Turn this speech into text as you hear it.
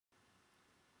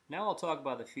Now I'll talk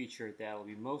about the feature that will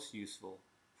be most useful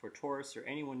for tourists or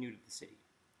anyone new to the city.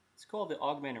 It's called the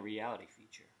Augmented Reality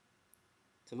feature.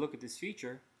 To look at this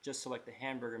feature, just select the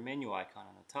hamburger menu icon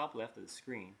on the top left of the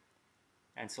screen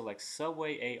and select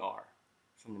Subway AR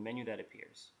from the menu that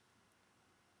appears.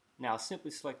 Now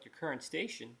simply select your current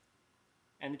station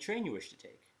and the train you wish to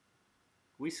take.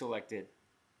 We selected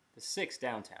the 6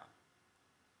 downtown.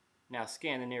 Now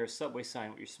scan the nearest subway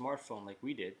sign with your smartphone like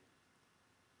we did,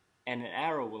 and an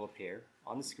arrow will appear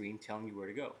on the screen telling you where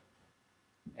to go.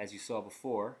 As you saw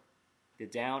before, the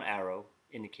down arrow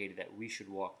indicated that we should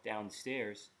walk down the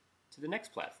stairs to the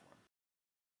next platform.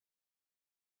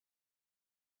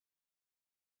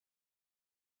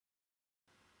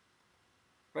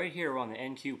 Right here we're on the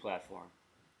NQ platform,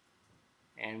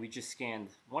 and we just scanned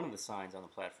one of the signs on the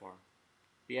platform.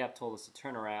 The app told us to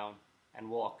turn around and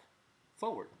walk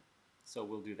forward, so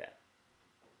we'll do that.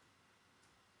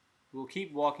 We'll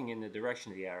keep walking in the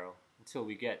direction of the arrow until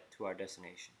we get to our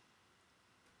destination.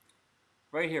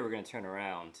 Right here we're going to turn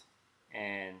around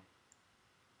and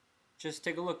just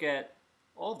take a look at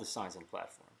all of the signs on the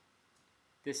platform.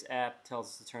 This app tells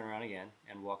us to turn around again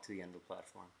and walk to the end of the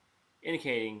platform,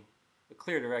 indicating a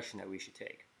clear direction that we should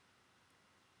take.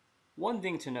 One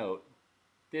thing to note,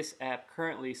 this app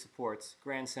currently supports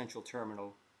Grand Central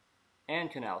Terminal and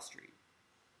Canal Street.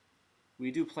 We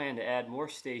do plan to add more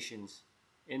stations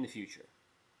in the future.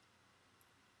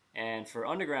 And for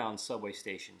underground subway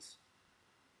stations,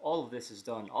 all of this is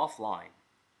done offline,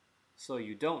 so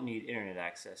you don't need internet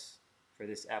access for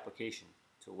this application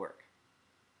to work.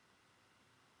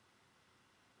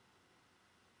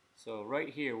 So right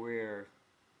here we're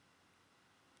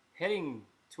heading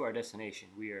to our destination.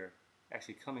 We are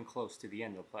actually coming close to the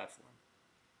end of the platform.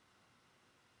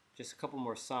 Just a couple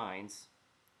more signs.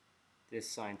 This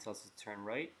sign tells us to turn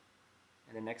right,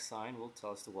 and the next sign will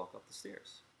tell us to walk up the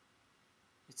stairs.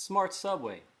 It's Smart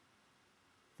Subway,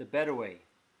 the better way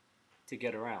to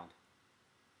get around.